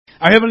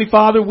Our Heavenly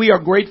Father, we are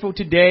grateful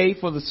today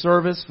for the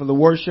service, for the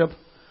worship,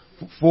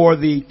 for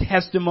the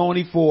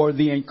testimony, for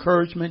the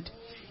encouragement.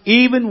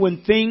 Even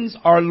when things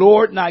are,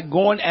 Lord, not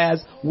going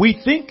as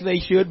we think they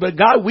should. But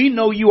God, we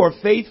know you are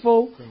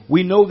faithful.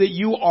 We know that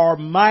you are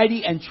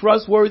mighty and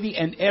trustworthy,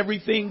 and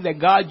everything that,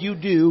 God, you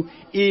do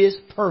is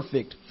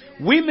perfect.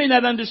 We may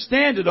not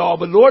understand it all,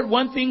 but Lord,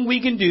 one thing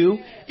we can do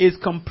is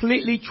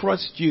completely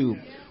trust you.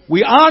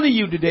 We honor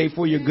you today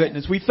for your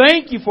goodness. We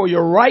thank you for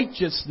your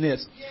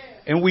righteousness.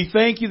 And we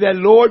thank you that,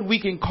 Lord,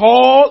 we can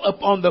call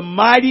upon the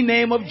mighty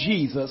name of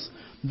Jesus,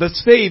 the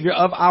Savior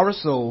of our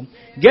soul.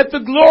 Get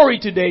the glory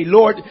today,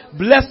 Lord.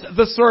 Bless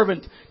the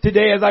servant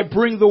today as I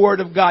bring the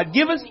word of God.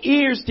 Give us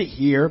ears to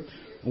hear.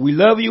 We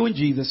love you in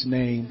Jesus'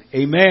 name.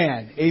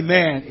 Amen.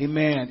 Amen.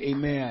 Amen.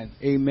 Amen.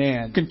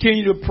 Amen.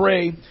 Continue to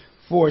pray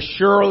for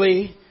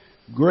Shirley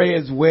Gray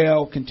as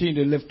well.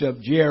 Continue to lift up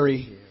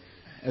Jerry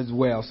as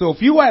well. So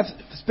if you have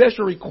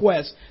special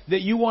requests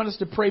that you want us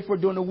to pray for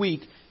during the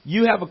week,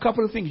 you have a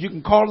couple of things. You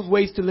can call us,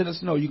 ways to let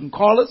us know. You can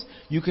call us.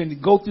 You can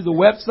go through the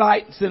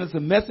website, send us a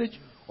message,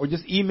 or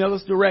just email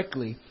us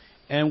directly,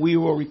 and we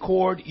will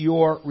record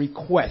your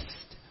request.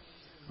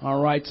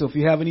 All right, so if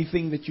you have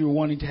anything that you're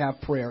wanting to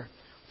have prayer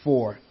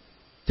for.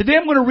 Today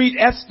I'm going to read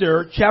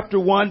Esther chapter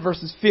 1,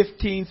 verses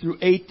 15 through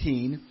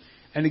 18.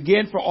 And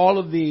again, for all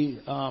of the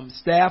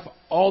staff,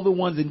 all the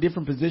ones in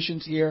different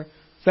positions here,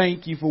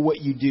 thank you for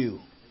what you do.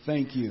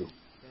 Thank you.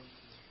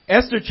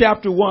 Esther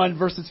chapter 1,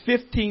 verses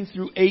 15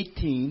 through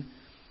 18,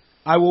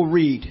 I will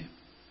read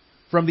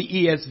from the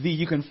ESV.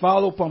 You can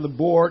follow up on the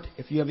board.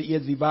 If you have the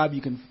ESV Bible,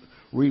 you can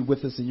read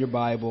with us in your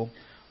Bible.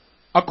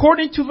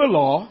 According to the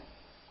law,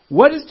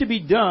 what is to be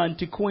done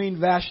to Queen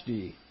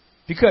Vashti,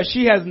 because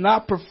she has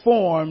not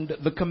performed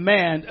the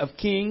command of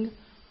King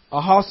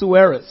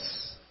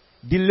Ahasuerus,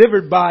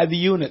 delivered by the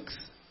eunuchs?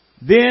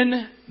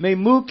 Then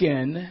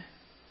Memucan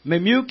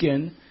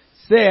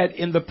said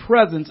in the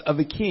presence of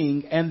the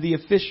king and the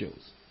officials,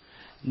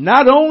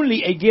 not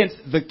only against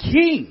the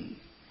king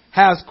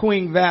has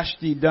Queen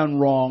Vashti done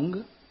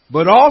wrong,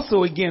 but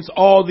also against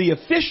all the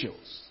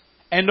officials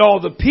and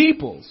all the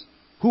peoples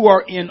who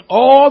are in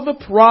all the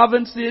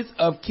provinces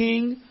of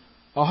King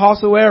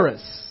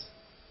Ahasuerus,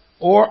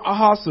 or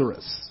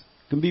Ahasuerus.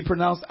 Can be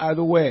pronounced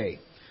either way.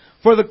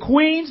 For the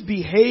queen's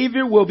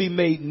behavior will be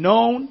made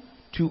known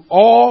to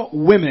all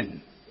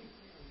women,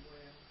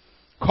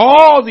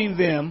 causing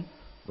them,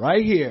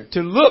 right here, to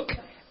look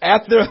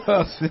at their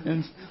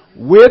husbands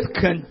with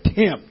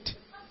contempt,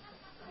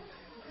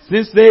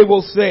 since they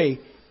will say,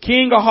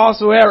 King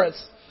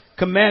Ahasuerus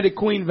commanded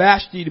Queen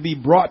Vashti to be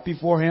brought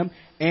before him,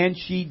 and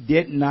she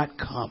did not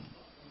come.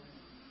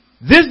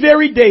 This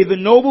very day, the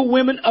noble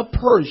women of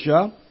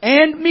Persia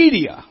and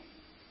Media,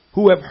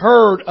 who have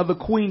heard of the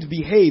queen's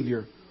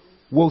behavior,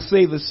 will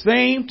say the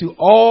same to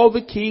all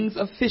the king's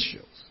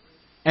officials,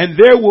 and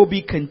there will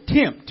be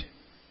contempt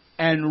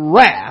and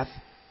wrath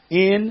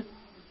in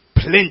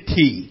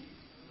plenty.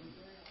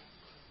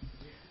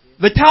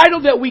 The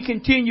title that we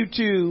continue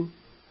to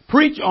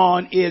preach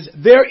on is,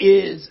 There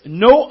is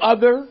no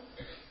other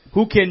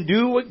who can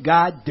do what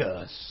God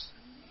does.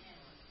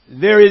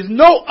 There is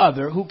no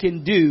other who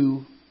can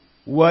do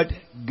what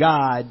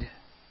God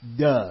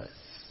does.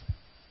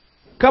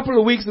 A couple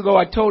of weeks ago,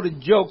 I told a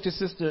joke to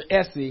Sister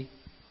Essie.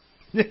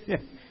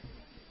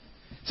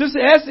 Sister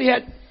Essie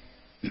had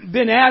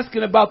been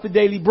asking about the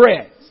daily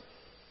breads.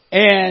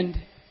 And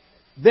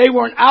they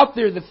weren't out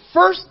there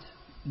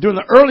during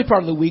the early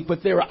part of the week,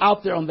 but they were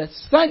out there on that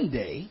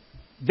Sunday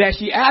that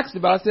she asked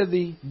about. I said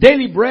the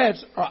daily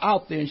breads are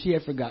out there, and she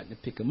had forgotten to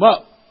pick them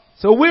up.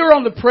 So we were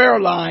on the prayer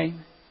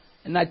line,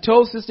 and I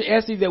told Sister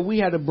Essie that we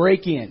had a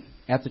break-in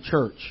at the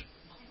church.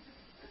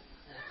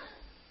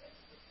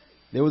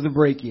 There was a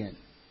break-in.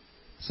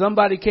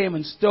 Somebody came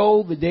and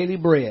stole the daily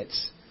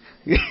breads.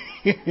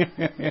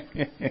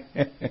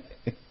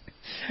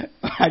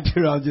 I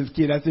was just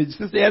kidding. I said,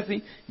 Sister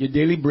Essie, your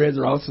daily breads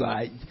are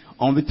outside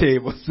on the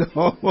table.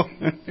 So,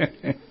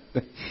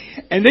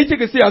 and they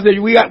took a seat. I said,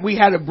 we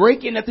had a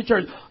break-in at the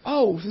church.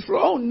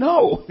 Oh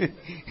no.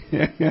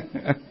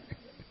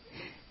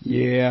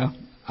 Yeah,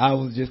 I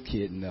was just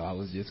kidding. No, I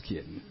was just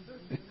kidding.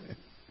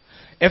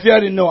 If y'all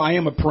didn't know, I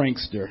am a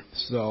prankster.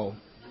 So,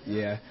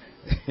 yeah,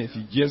 if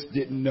you just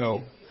didn't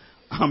know,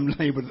 I'm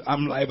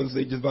liable to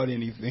say just about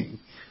anything.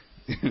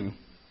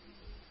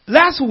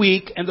 Last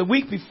week and the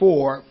week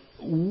before,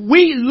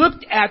 we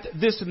looked at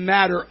this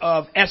matter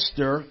of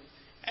Esther,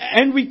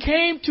 and we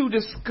came to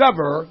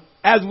discover,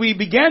 as we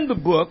began the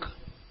book,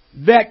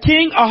 that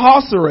King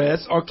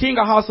Ahasuerus, or King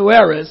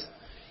Ahasuerus,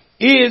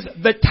 is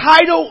the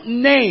title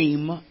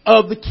name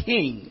of the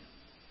king.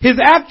 His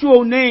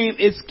actual name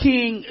is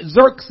King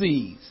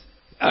Xerxes.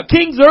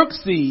 King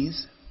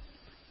Xerxes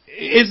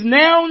is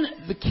now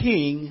the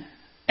king,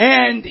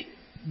 and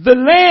the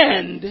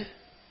land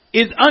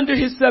is under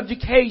his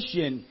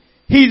subjugation.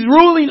 He's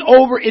ruling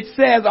over, it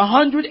says,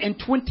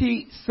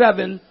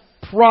 127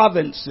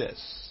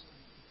 provinces.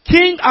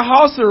 King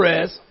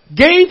Ahasuerus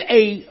gave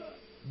a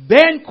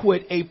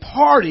banquet, a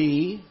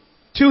party,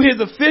 to his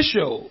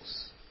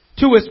officials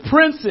to his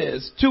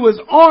princes, to his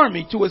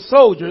army, to his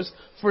soldiers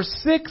for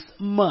 6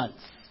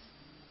 months,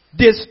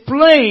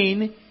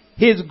 displaying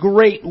his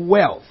great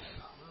wealth.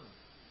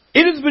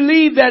 It is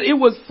believed that it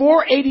was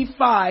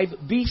 485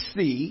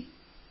 BC,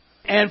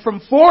 and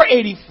from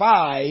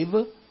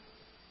 485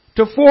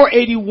 to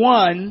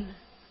 481,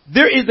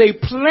 there is a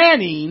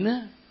planning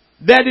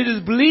that it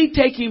is believed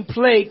taking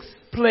place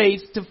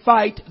to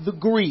fight the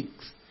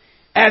Greeks,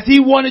 as he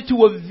wanted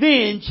to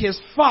avenge his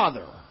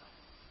father.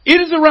 It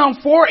is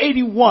around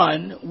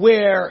 481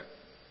 where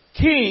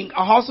King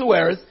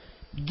Ahasuerus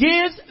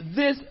gives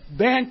this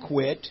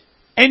banquet,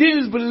 and it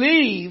is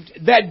believed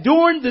that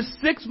during the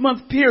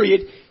 6-month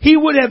period, he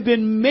would have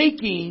been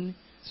making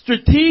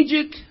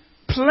strategic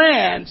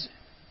plans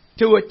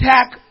to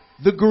attack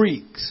the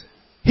Greeks.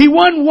 He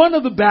won one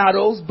of the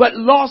battles, but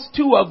lost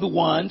 2 of the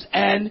ones,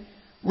 and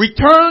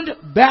returned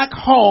back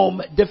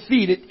home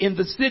defeated in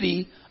the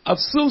city of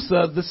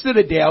Susa, the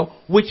citadel,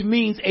 which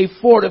means a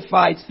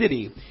fortified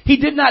city. He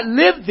did not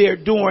live there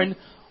during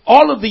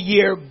all of the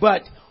year,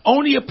 but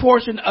only a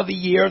portion of the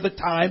year, the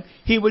time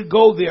he would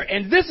go there.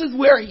 And this is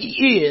where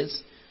he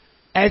is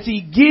as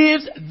he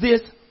gives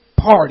this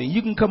party.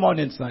 You can come on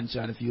in,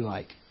 sunshine, if you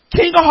like.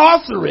 King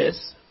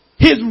Ahasuerus,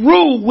 his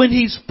rule when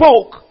he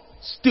spoke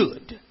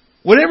stood.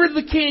 Whatever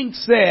the king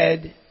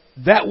said,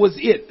 that was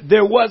it.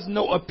 There was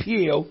no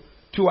appeal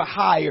to a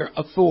higher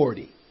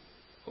authority.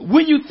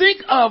 When you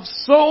think of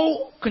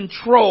sole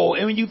control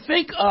and when you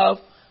think of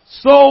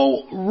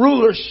sole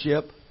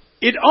rulership,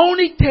 it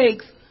only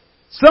takes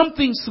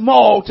something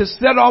small to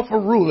set off a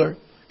ruler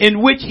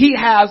in which he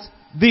has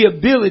the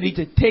ability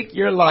to take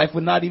your life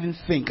without even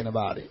thinking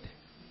about it.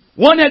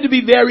 One had to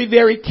be very,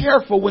 very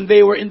careful when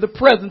they were in the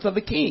presence of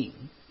the king,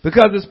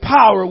 because his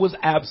power was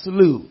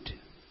absolute.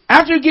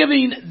 After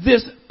giving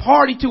this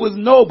party to his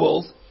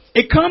nobles,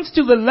 it comes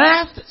to the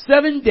last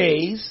 7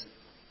 days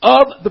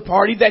of the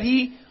party that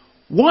he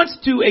wants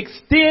to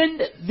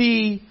extend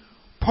the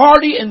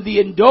party and the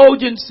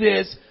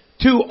indulgences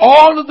to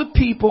all of the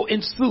people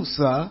in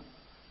Susa,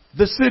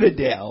 the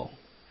citadel.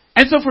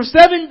 And so for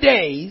 7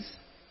 days,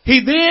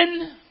 he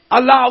then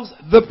allows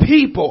the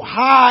people,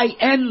 high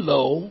and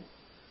low,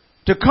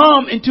 to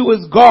come into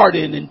his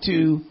garden and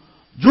to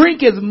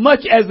drink as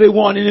much as they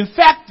want. And in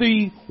fact,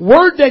 the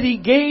word that he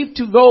gave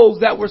to those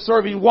that were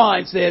serving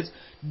wine says,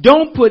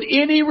 don't put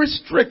any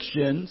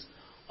restrictions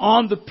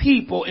on the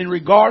people in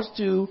regards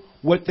to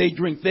what they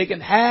drink. They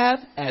can have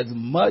as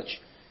much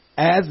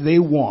as they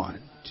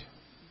want.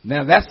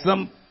 Now that's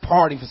some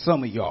party for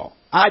some of y'all.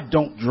 I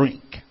don't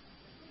drink.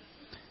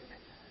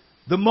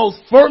 The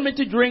most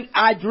fermented drink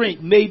I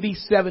drink may be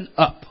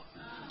 7-Up.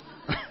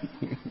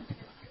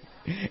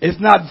 It's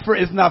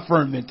not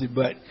fermented,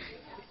 but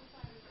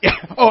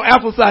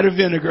apple cider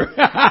vinegar.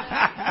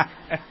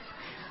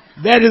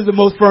 That is the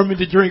most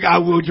fermented drink I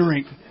will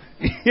drink.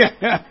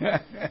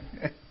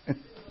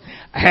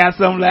 I had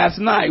some last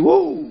night.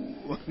 Woo!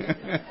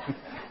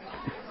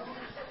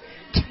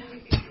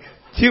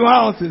 2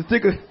 ounces.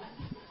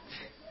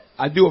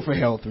 I do it for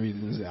health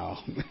reasons, y'all.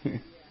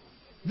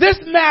 This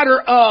matter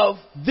of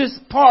this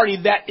party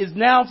that is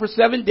now for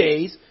 7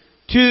 days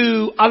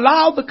to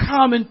allow the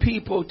common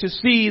people to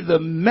see the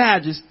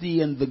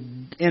majesty and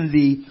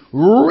the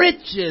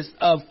riches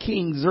of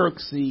King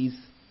Xerxes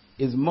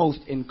is most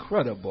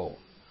incredible.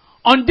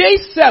 On day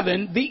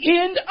 7,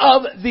 the end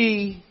of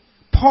the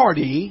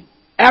party,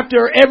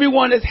 after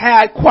everyone has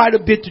had quite a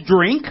bit to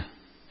drink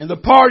and the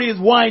party is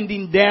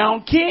winding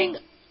down, King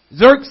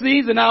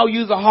Xerxes, and I'll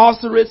use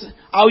Ahasuerus,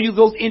 I'll use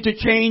those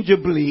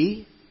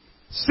interchangeably,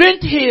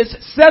 sent his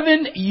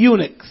 7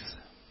 eunuchs,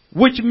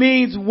 which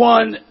means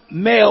one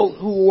male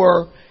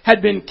who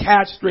had been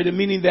castrated,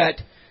 meaning that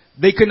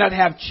they could not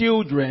have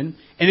children.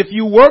 And if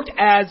you worked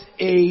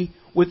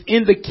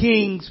within the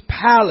king's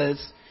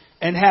palace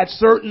and had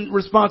certain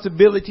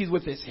responsibilities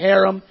with his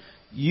harem,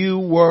 you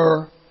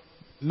were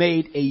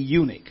made a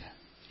eunuch.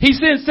 He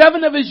sent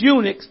 7 of his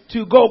eunuchs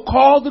to go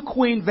call the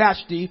queen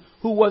Vashti,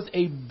 who was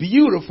a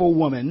beautiful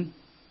woman,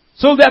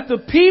 so that the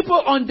people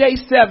on day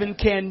 7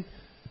 can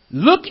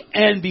look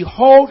and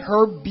behold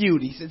her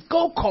beauty. He says,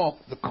 go call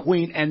the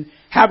queen and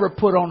have her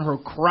put on her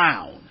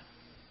crown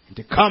and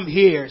to come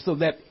here so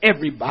that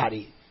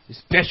everybody,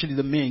 especially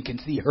the men, can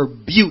see her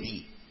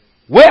beauty.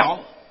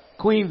 Well,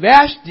 Queen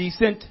Vashti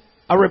sent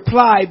a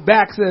reply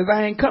back, says,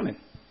 I ain't coming.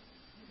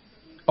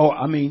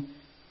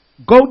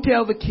 Go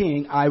tell the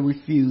king I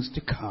refuse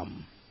to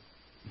come.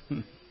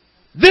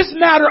 This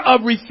matter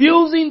of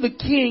refusing the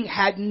king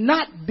had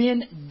not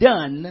been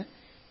done,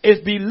 is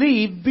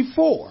believed,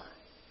 before.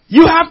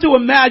 You have to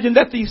imagine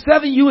that these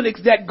 7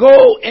 eunuchs that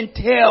go and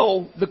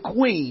tell the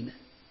queen,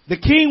 the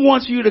king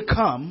wants you to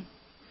come.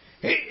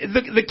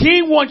 The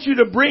king wants you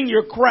to bring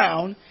your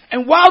crown.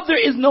 And while there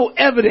is no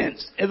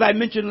evidence, as I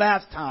mentioned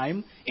last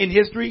time in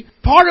history,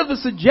 part of the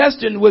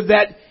suggestion was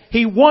that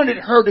he wanted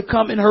her to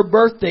come in her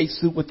birthday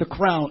suit with the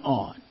crown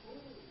on.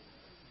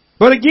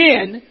 But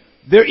again,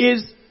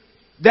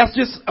 that's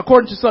just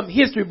according to some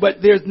history,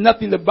 but there's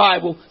nothing the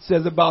Bible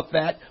says about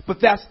that. But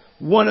that's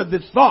one of the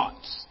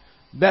thoughts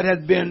that has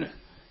been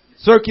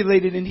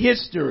circulated in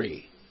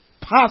history.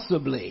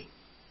 Possibly.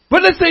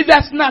 But let's say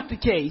that's not the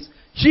case.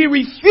 She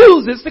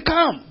refuses to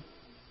come,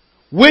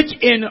 which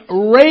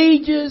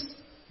enrages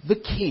the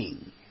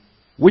king,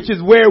 which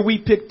is where we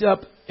picked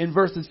up in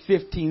verses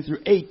 15 through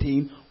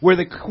 18, where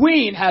the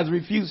queen has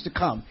refused to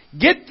come.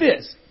 Get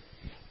this.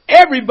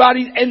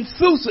 Everybody in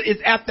Susa is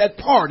at that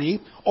party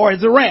or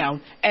is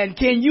around. And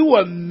can you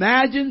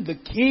imagine the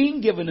king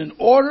giving an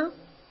order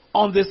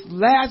on this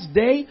last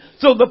day?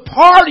 So the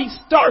party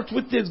starts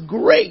with this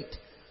great,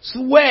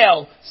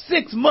 swell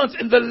 6 months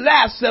in the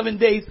last 7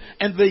 days.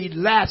 And the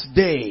last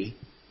day,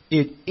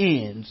 it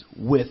ends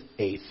with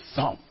a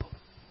thump.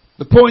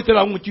 The point that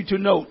I want you to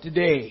note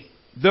today,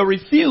 the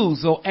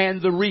refusal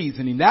and the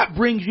reasoning. That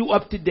brings you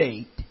up to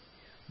date.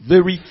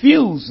 The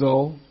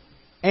refusal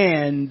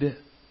and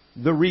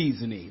the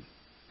reasoning.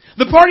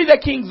 The party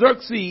that King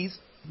Xerxes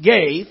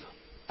gave,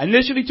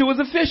 initially to his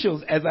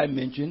officials, as I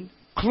mentioned,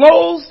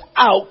 closed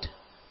out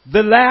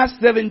the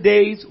last 7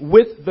 days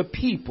with the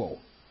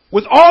people.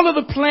 With all of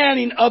the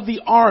planning of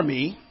the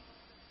army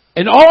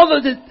and all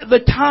of the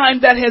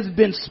time that has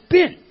been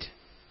spent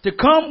to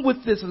come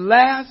with this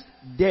last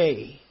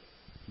day,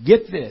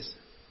 get this,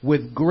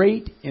 with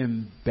great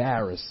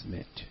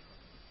embarrassment.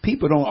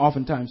 People don't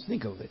oftentimes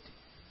think of it.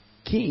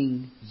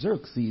 King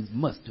Xerxes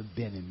must have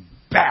been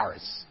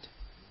embarrassed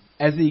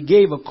as he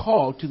gave a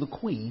call to the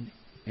queen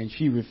and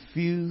she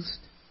refused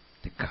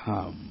to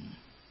come.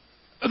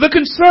 The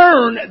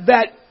concern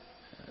that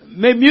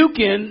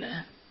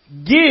Memucan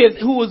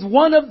gives, who was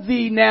one of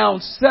the now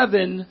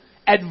 7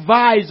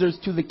 advisors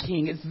to the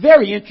king, it's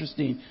very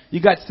interesting.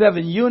 You got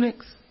 7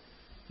 eunuchs.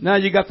 Now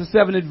you got the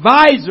 7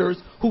 advisors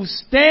who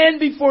stand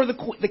before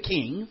the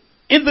king.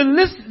 In the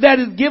list that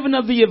is given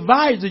of the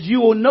advisors,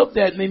 you will note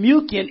that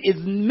Memucan is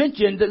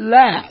mentioned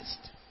last.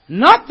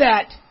 Not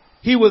that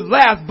he was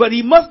last, but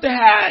he must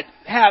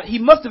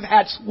have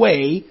had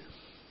sway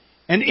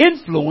and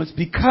influence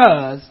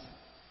because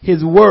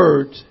his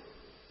words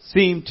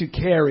seemed to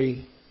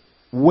carry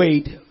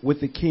weight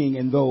with the king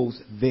and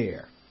those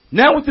there.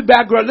 Now with the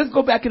background, let's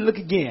go back and look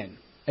again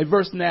at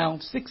verse now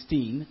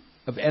 16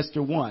 of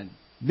Esther 1.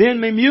 Then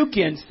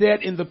Memucan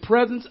said in the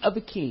presence of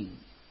the king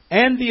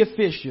and the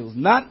officials,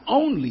 not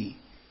only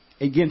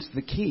against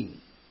the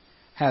king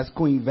has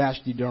Queen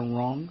Vashti done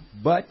wrong,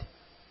 but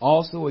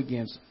also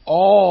against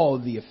all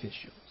the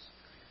officials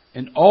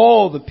and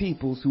all the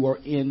peoples who are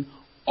in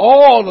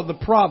all of the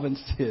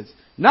provinces,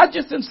 not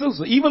just in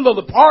Susa. Even though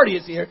the party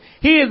is here,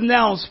 he has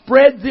now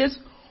spread this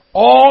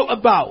all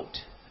about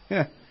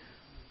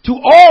to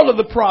all of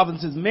the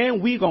provinces. Man,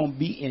 we're going to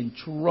be in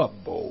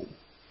trouble.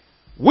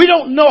 We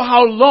don't know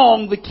how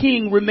long the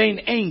king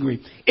remained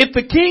angry. If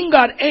the king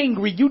got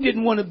angry, you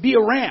didn't want to be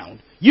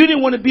around. You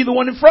didn't want to be the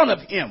one in front of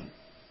him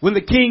when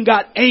the king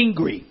got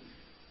angry,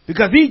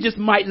 because he just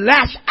might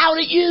lash out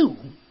at you.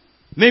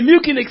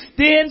 Memucan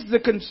extends the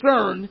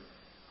concern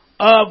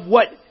of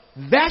what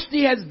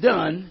Vashti has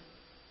done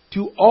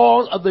to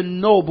all of the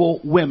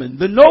noble women.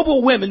 The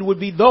noble women would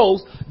be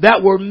those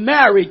that were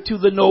married to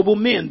the noble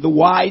men, the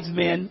wise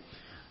men,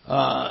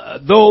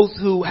 those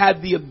who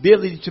had the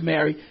ability to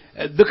marry.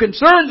 The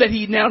concern that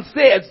he now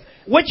says,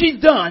 what she's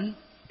done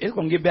is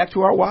going to get back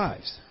to our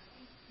wives.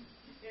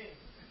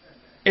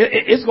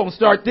 It's going to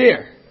start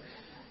there.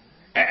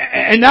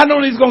 And not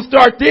only is it going to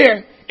start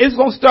there, it's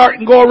going to start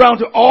and go around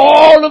to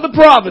all of the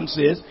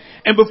provinces.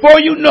 And before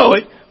you know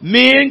it,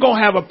 men going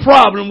to have a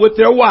problem with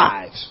their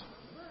wives.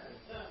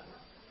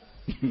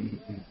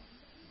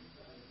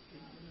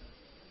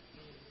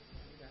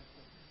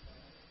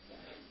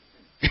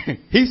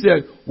 He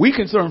said, we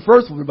concerned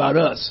first about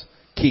us,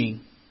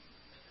 king.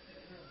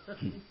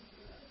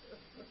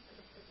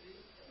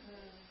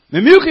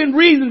 Memucan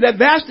reasons that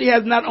Vashti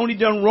has not only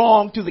done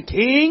wrong to the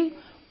king,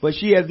 but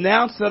she has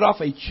now set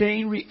off a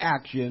chain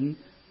reaction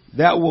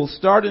that will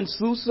start in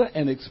Susa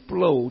and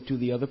explode to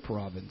the other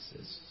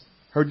provinces.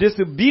 Her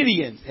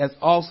disobedience has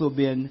also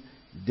been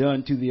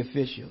done to the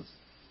officials.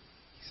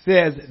 He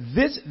says,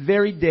 this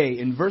very day,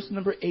 in verse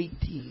number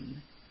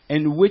 18,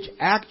 in which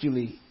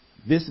actually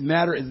this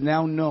matter is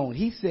now known.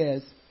 He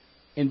says,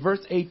 in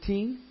verse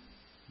 18,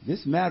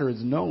 this matter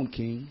is known,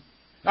 king.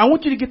 I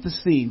want you to get the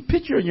scene.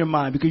 Picture in your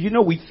mind, because you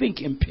know we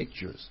think in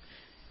pictures.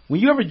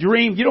 When you ever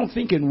dream, you don't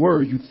think in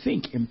words, you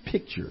think in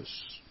pictures.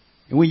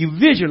 And when you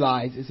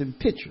visualize, it's in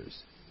pictures.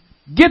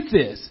 Get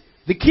this.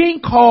 The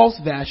king calls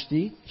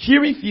Vashti. She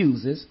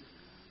refuses.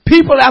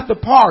 People at the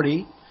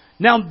party.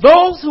 Now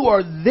those who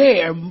are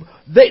there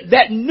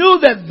that knew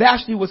that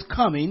Vashti was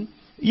coming,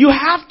 you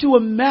have to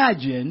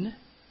imagine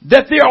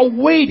that they are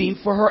waiting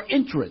for her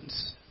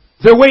entrance.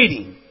 They're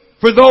waiting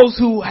for those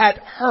who had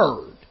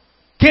heard.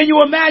 Can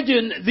you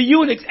imagine the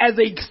eunuchs as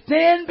they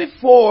stand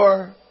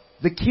before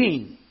the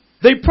king?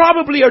 They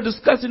probably are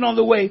discussing on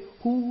the way,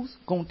 who's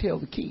going to tell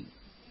the king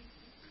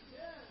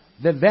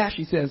that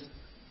Vashti says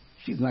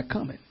she's not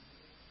coming?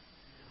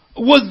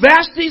 Was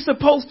Vashti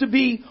supposed to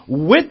be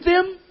with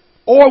them,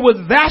 or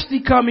was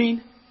Vashti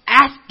coming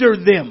after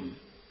them?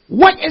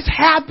 What is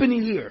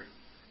happening here?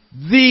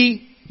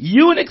 The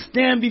eunuch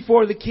stands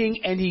before the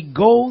king and he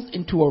goes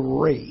into a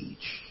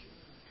rage.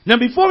 Now,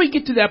 before we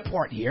get to that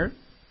part here,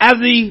 as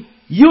the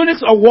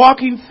eunuchs are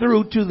walking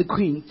through to the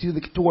king,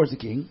 towards the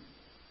king,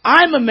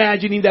 I'm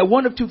imagining that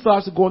one of two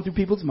thoughts are going through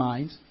people's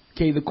minds.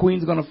 Okay, the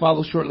queen's going to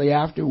follow shortly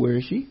after. Where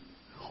is she?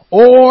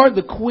 Or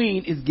the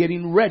queen is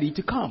getting ready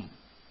to come.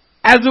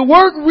 As the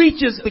word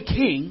reaches the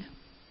king,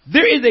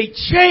 there is a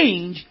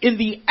change in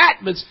the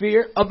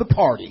atmosphere of the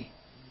party.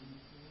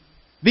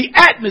 The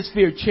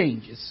atmosphere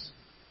changes.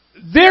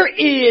 There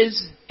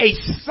is a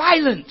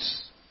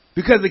silence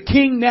because the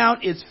king now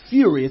is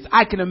furious.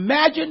 I can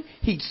imagine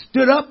he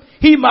stood up.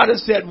 He might have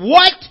said,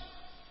 "What?"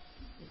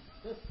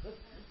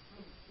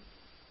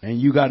 And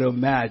you got to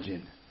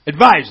imagine.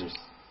 Advisors,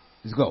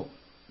 let's go.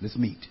 Let's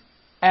meet.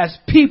 As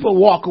people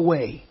walk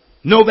away,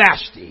 no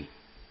Vashti.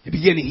 You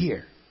begin to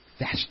hear,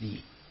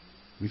 Vashti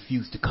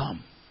refused to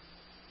come.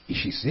 Is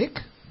she sick?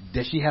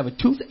 Does she have a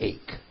toothache?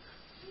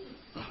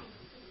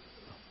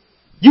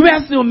 You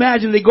have to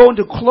imagine they go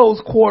into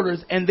closed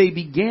quarters and they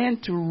began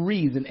to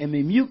reason, and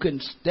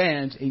Memucan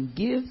stands and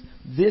gives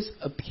this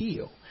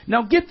appeal.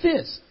 Now get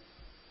this.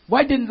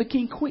 Why didn't the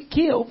king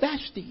kill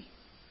Vashti?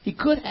 He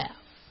could have.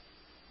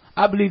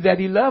 I believe that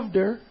he loved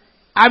her.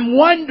 I'm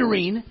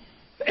wondering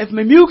if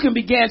Memucan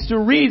begins to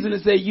reason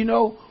and say, you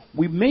know,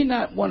 we may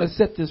not want to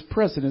set this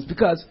precedence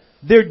because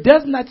there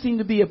does not seem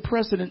to be a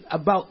precedent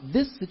about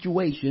this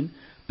situation,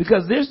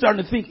 because they're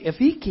starting to think if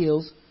he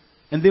kills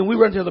and then we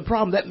run into the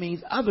problem, that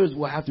means others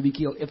will have to be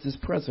killed if this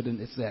precedent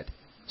is set.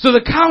 So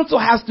the council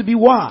has to be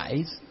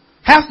wise,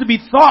 has to be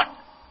thought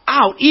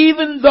out,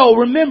 even though,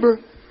 remember,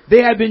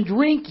 they had been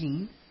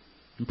drinking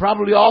and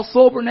probably all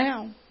sober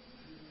now.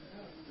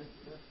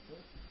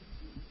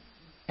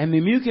 And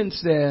Memucan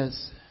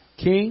says,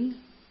 King,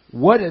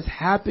 what has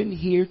happened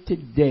here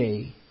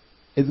today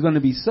is going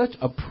to be such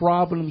a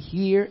problem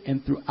here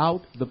and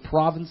throughout the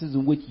provinces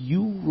in which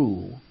you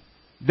rule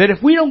that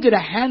if we don't get a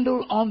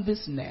handle on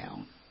this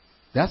now,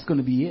 that's going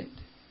to be it.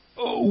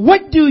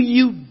 What do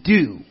you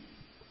do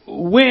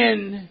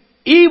when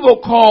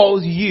evil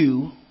calls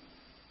you?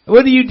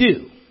 What do you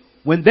do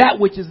when that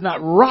which is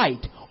not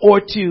right or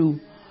to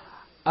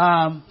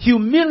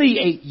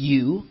humiliate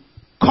you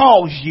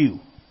calls you?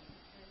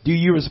 Do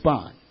you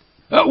respond?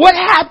 What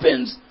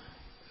happens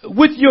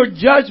with your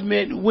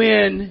judgment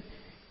when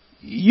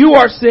you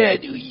are said,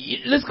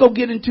 let's go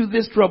get into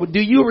this trouble?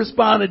 Do you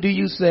respond or do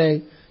you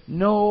say,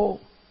 no,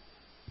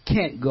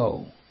 can't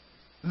go?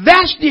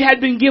 Vashti had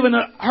been given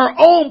her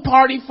own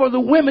party for the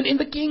women in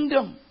the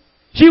kingdom.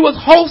 She was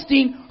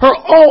hosting her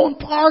own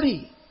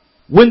party.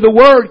 When the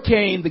word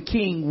came, the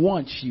king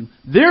wants you.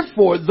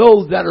 Therefore,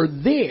 those that are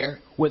there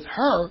with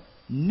her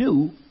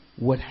knew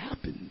what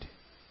happened.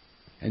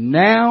 And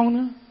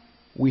now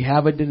we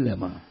have a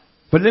dilemma.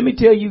 But let me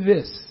tell you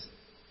this.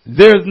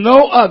 There's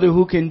no other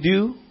who can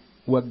do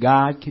what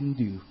God can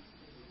do.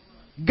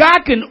 God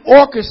can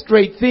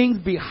orchestrate things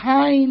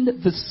behind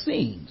the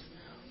scenes.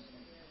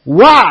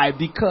 Why?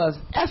 Because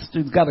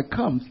Esther's got to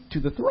come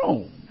to the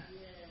throne.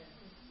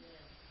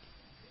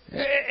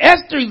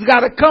 Esther's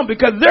got to come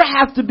because there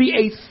has to be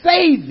a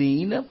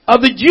saving of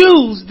the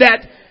Jews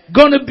that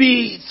going to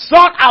be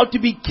sought out to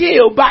be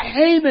killed by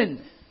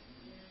Haman.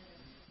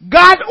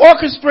 God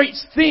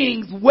orchestrates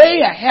things way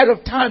ahead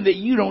of time that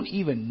you don't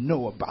even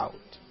know about.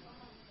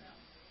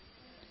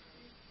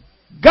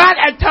 God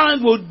at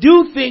times will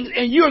do things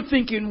and you're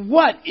thinking,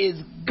 what is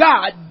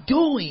God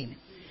doing?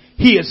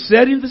 He is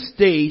setting the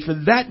stage for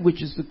that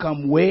which is to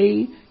come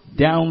way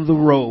down the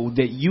road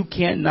that you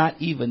cannot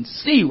even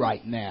see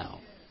right now.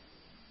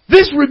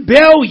 This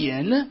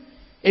rebellion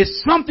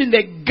is something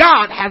that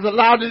God has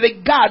allowed and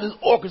that God is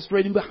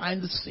orchestrating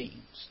behind the scenes.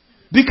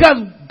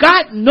 Because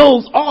God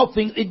knows all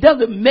things, it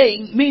doesn't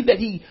mean that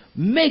He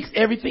makes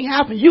everything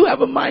happen. You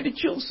have a mind to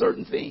choose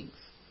certain things.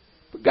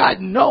 But God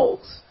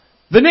knows.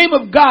 The name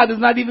of God is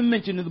not even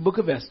mentioned in the book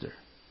of Esther.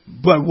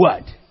 But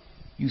what?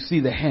 You see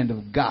the hand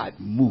of God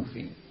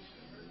moving,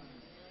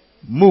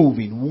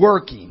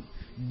 working,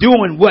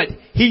 doing what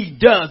He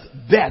does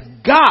best.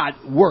 God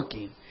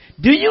working.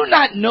 Do you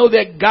not know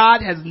that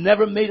God has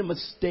never made a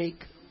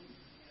mistake?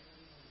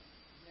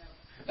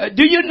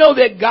 Do you know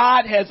that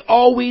God has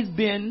always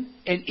been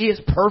and is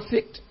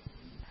perfect?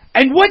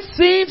 And what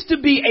seems to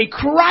be a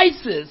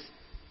crisis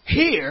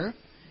here,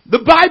 the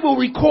Bible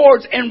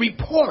records and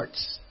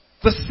reports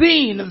the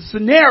scene and the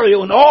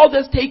scenario and all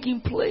that's taking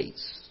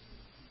place.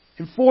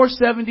 In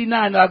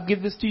 479, I'll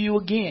give this to you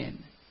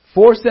again.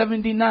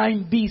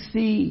 479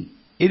 BC,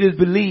 it is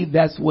believed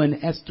that's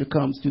when Esther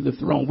comes to the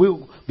throne.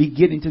 We'll be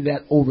getting to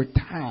that over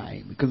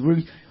time because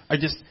we are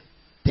just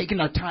taking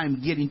our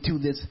time getting to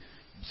this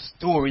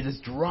story, this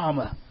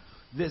drama,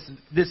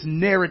 this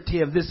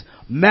narrative, this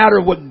matter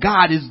of what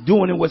God is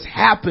doing and what's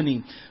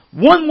happening.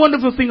 One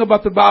wonderful thing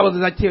about the Bible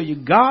is I tell you,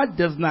 God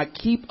does not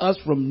keep us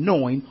from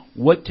knowing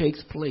what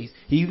takes place.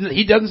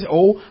 He doesn't say,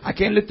 oh, I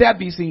can't let that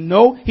be seen.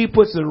 No, He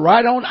puts it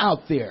right on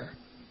out there.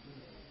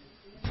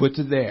 Puts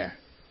it there.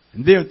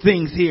 And there are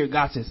things here,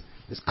 God says,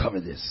 let's cover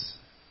this.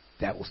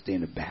 That will stay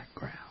in the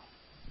background.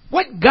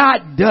 What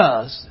God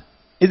does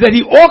is that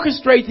He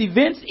orchestrates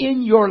events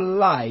in your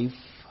life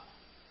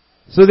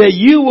so that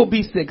you will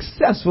be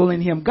successful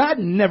in Him. God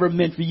never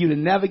meant for you to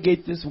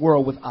navigate this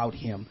world without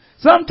Him.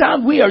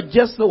 Sometimes we are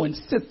just so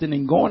insistent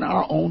in going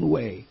our own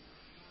way.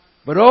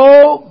 But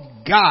oh,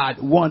 God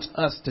wants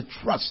us to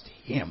trust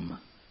Him.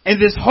 And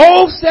this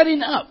whole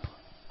setting up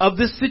of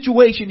this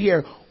situation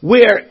here,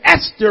 where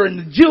Esther and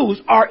the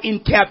Jews are in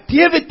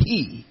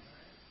captivity,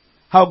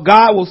 how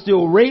God will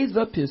still raise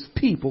up His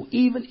people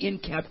even in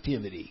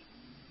captivity.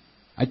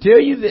 I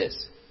tell you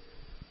this,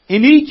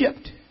 in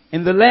Egypt,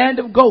 in the land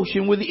of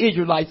Goshen where the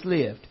Israelites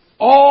lived,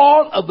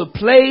 all of the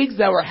plagues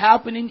that were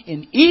happening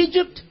in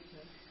Egypt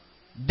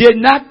did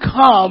not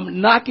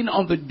come knocking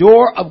on the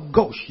door of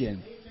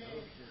Goshen.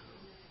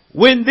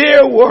 When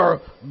there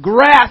were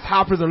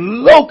grasshoppers or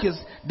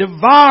locusts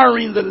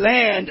devouring the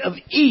land of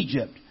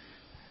Egypt,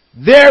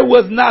 there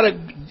was not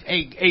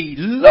a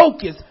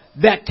locust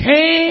that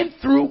came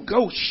through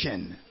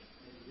Goshen.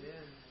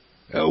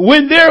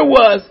 When there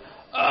was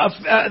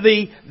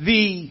the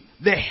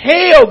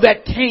hail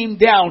that came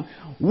down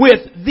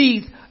with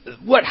these,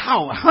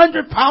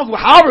 100 pounds,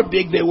 however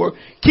big they were,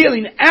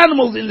 killing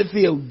animals in the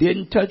field,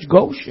 didn't touch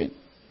Goshen.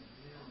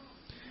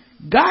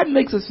 God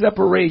makes a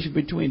separation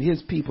between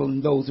His people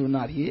and those who are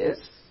not His.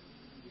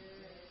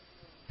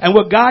 And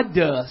what God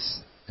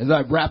does, as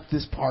I wrap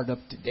this part up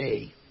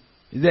today,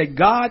 is that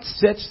God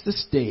sets the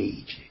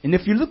stage. And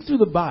if you look through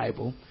the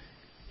Bible,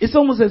 it's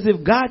almost as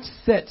if God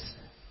sets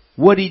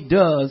what He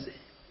does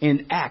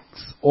in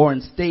acts or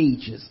in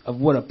stages of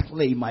what a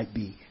play might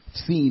be.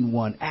 Scene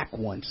 1, act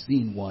 1,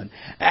 scene 1,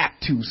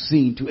 act 2,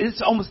 scene 2.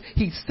 It's almost,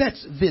 He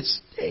sets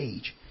this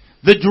stage.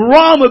 The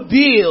drama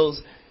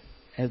builds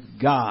as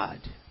God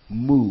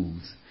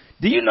moves.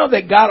 Do you know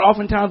that God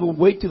oftentimes will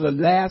wait to the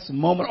last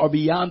moment or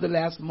beyond the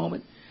last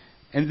moment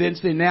and then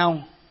say,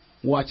 now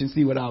watch and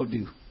see what I'll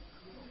do.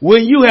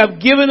 When you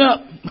have given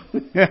up,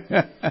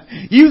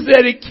 you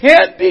said it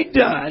can't be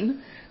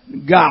done,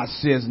 God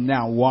says,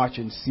 now watch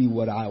and see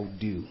what I'll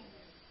do.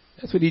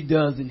 That's what He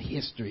does in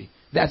history.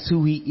 That's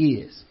who He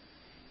is.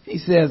 He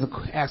says,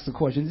 asks the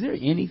question, is there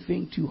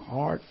anything too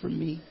hard for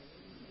me?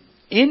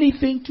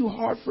 Anything too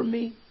hard for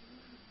me?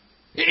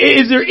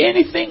 Is there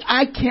anything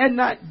I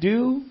cannot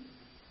do?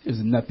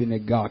 There's nothing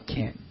that God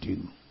can't do.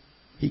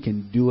 He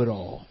can do it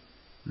all.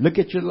 Look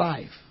at your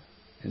life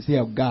and see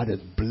how God has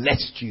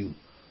blessed you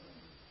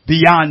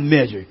beyond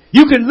measure.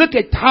 You can look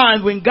at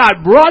times when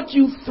God brought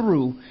you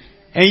through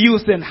and you will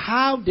say,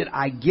 how did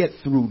I get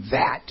through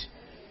that?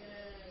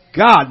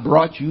 God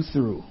brought you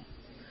through.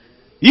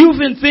 You've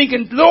been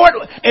thinking, Lord,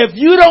 if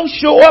you don't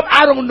show up,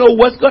 I don't know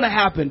what's going to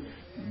happen.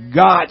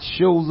 God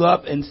shows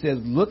up and says,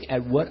 look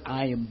at what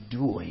I am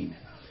doing.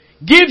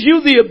 Gives you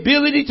the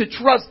ability to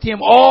trust Him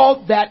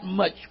all that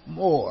much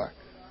more.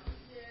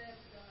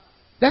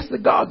 That's the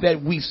God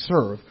that we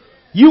serve.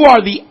 You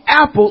are the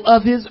apple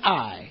of His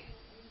eye.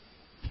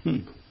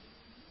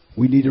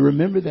 We need to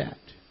remember that.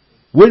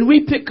 When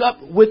we pick up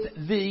with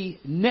the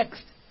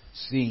next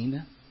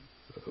scene,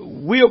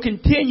 we'll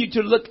continue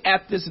to look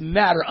at this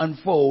matter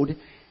unfold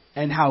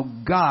and how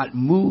God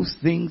moves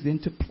things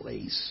into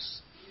place.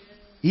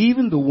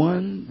 Even the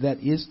one that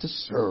is to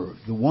serve,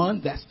 the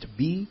one that's to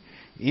be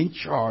in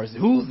charge,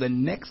 who the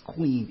next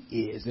queen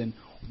is, and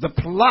the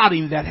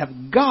plotting that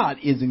have God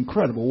is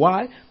incredible.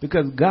 Why?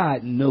 Because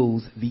God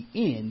knows the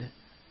end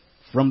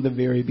from the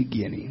very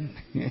beginning.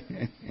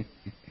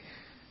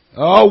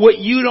 Oh, what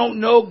you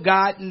don't know,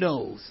 God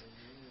knows.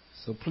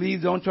 So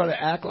please don't try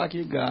to act like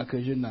you're God,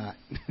 because you're not.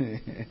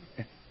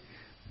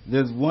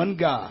 There's one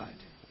God,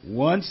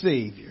 one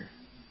Savior,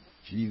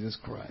 Jesus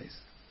Christ.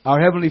 Our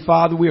Heavenly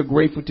Father, we are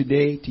grateful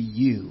today to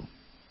You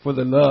for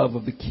the love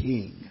of the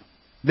King.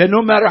 That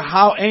no matter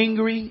how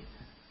angry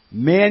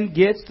man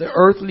gets, the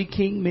earthly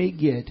king may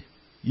get,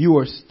 You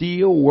are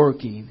still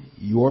working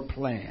Your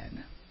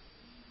plan.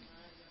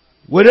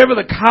 Whatever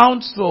the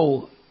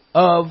counsel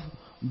of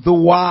the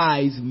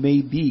wise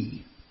may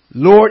be,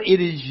 Lord,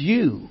 it is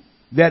You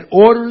that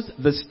orders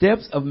the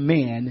steps of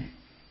man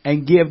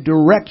and give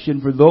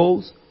direction for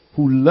those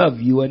who love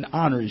You and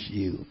honors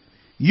You.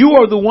 You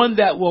are the one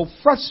that will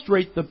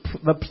frustrate the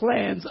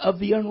plans of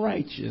the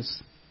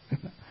unrighteous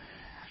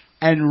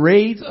and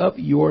raise up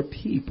Your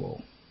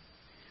people.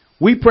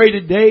 We pray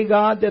today,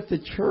 God, that the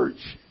church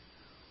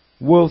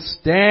will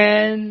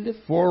stand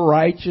for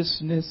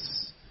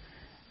righteousness.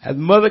 As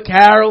Mother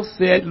Carol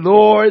said,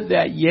 Lord,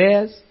 that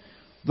yes,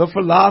 the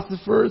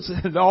philosophers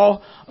and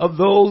all of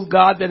those,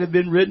 God, that have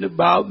been written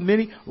about,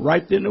 many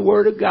right in the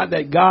Word of God,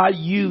 that God,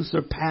 You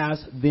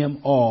surpass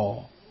them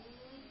all.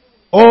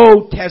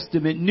 Old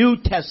Testament, New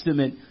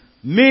Testament,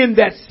 men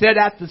that sat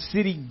at the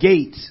city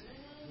gates.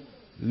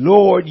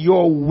 Lord,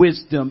 Your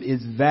wisdom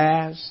is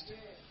vast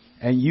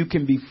and You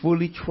can be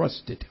fully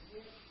trusted.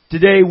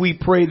 Today we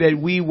pray that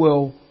we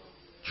will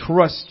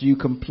trust You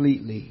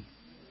completely.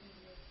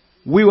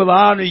 We will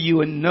honor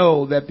You and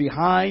know that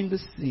behind the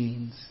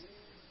scenes,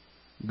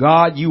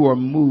 God, You are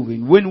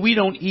moving. When we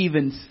don't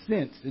even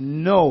sense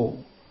and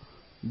know,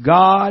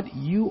 God,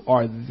 You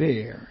are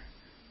there.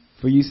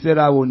 For You said,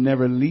 I will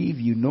never leave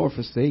You nor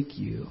forsake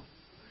You.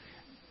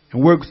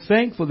 And we're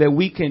thankful that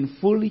we can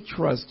fully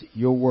trust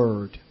Your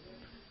word.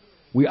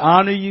 We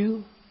honor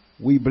you,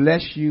 we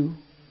bless you,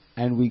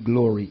 and we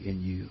glory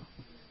in you.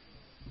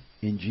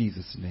 In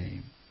Jesus'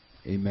 name,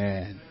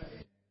 amen.